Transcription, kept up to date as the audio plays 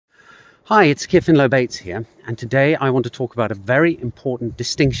Hi, it's Kifin Bates here, and today I want to talk about a very important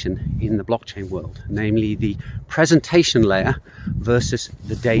distinction in the blockchain world, namely the presentation layer versus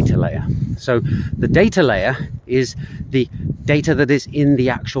the data layer. So the data layer is the data that is in the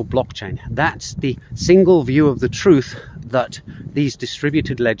actual blockchain. That's the single view of the truth that these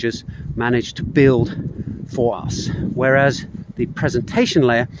distributed ledgers manage to build for us. Whereas the presentation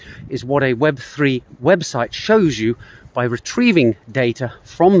layer is what a Web3 website shows you by retrieving data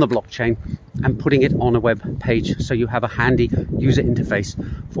from the blockchain and putting it on a web page, so you have a handy user interface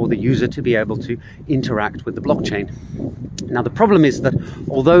for the user to be able to interact with the blockchain. Now, the problem is that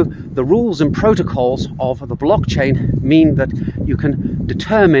although the rules and protocols of the blockchain mean that you can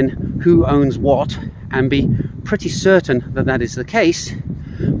determine who owns what and be pretty certain that that is the case,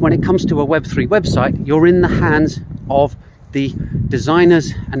 when it comes to a Web3 website, you're in the hands of the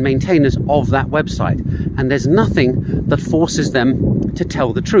designers and maintainers of that website, and there's nothing that forces them to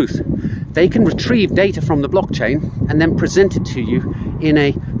tell the truth. They can retrieve data from the blockchain and then present it to you in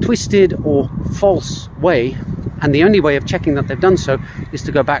a twisted or false way, and the only way of checking that they've done so is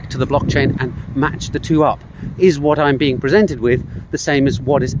to go back to the blockchain and match the two up. Is what I'm being presented with the same as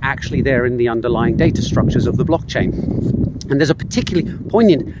what is actually there in the underlying data structures of the blockchain? And there's a particularly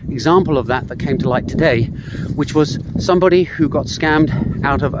poignant example of that came to light today, which was somebody who got scammed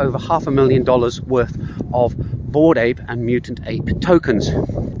out of over $500,000 worth of Bored Ape and Mutant Ape tokens.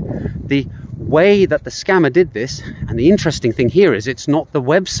 The way that the scammer did this, and the interesting thing here is it's not the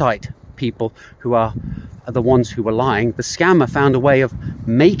website people who are the ones who were lying. The scammer found a way of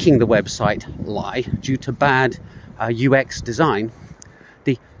making the website lie due to bad UX design.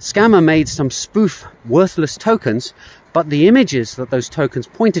 The scammer made some spoof worthless tokens, but the images that those tokens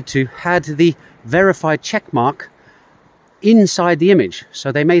pointed to had the verified checkmark inside the image.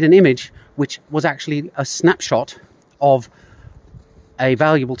 So they made an image which was actually a snapshot of a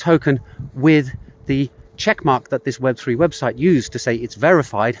valuable token with the checkmark that this Web3 website used to say it's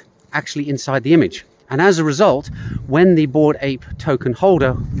verified actually inside the image. And as a result, when the Bored Ape token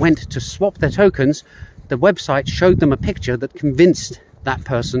holder went to swap their tokens, the website showed them a picture that convinced that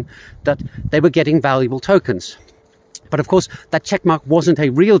person that they were getting valuable tokens. But of course, that checkmark wasn't a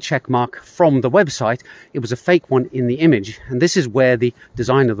real checkmark from the website. It was a fake one in the image. And this is where the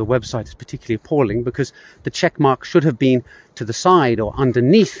design of the website is particularly appalling, because the checkmark should have been to the side or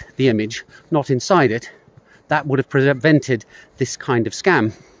underneath the image, not inside it. That would have prevented this kind of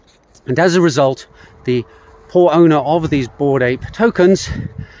scam. And as a result, the poor owner of these Bored Ape tokens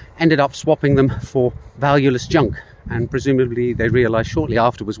ended up swapping them for valueless junk. And presumably they realized shortly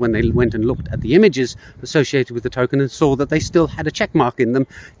afterwards, when they went and looked at the images associated with the token, and saw that they still had a check mark in them,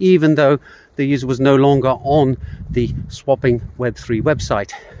 even though the user was no longer on the swapping Web3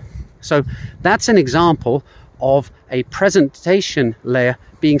 website. So that's an example of a presentation layer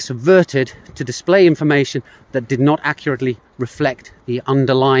being subverted to display information that did not accurately reflect the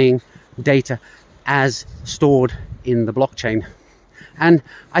underlying data as stored in the blockchain. And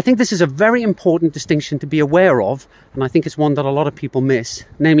I think this is a very important distinction to be aware of, and I think it's one that a lot of people miss,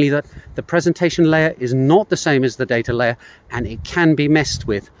 namely that the presentation layer is not the same as the data layer, and it can be messed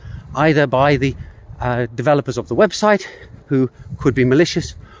with either by the developers of the website, who could be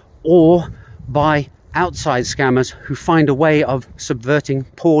malicious, or by outside scammers who find a way of subverting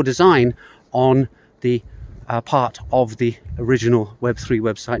poor design on the part of the original Web3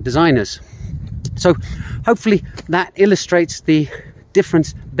 website designers. So hopefully that illustrates the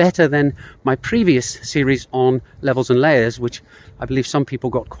difference better than my previous series on levels and layers, which I believe some people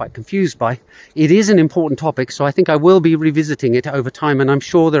got quite confused by. It is an important topic, so I think I will be revisiting it over time, and I'm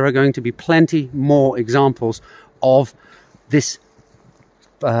sure there are going to be plenty more examples of this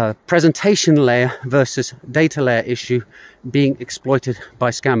presentation layer versus data layer issue being exploited by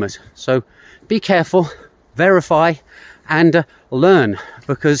scammers. So be careful, verify, and learn,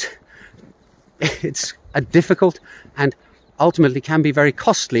 because it's a difficult and ultimately can be very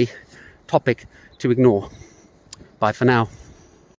costly topic to ignore. Bye for now.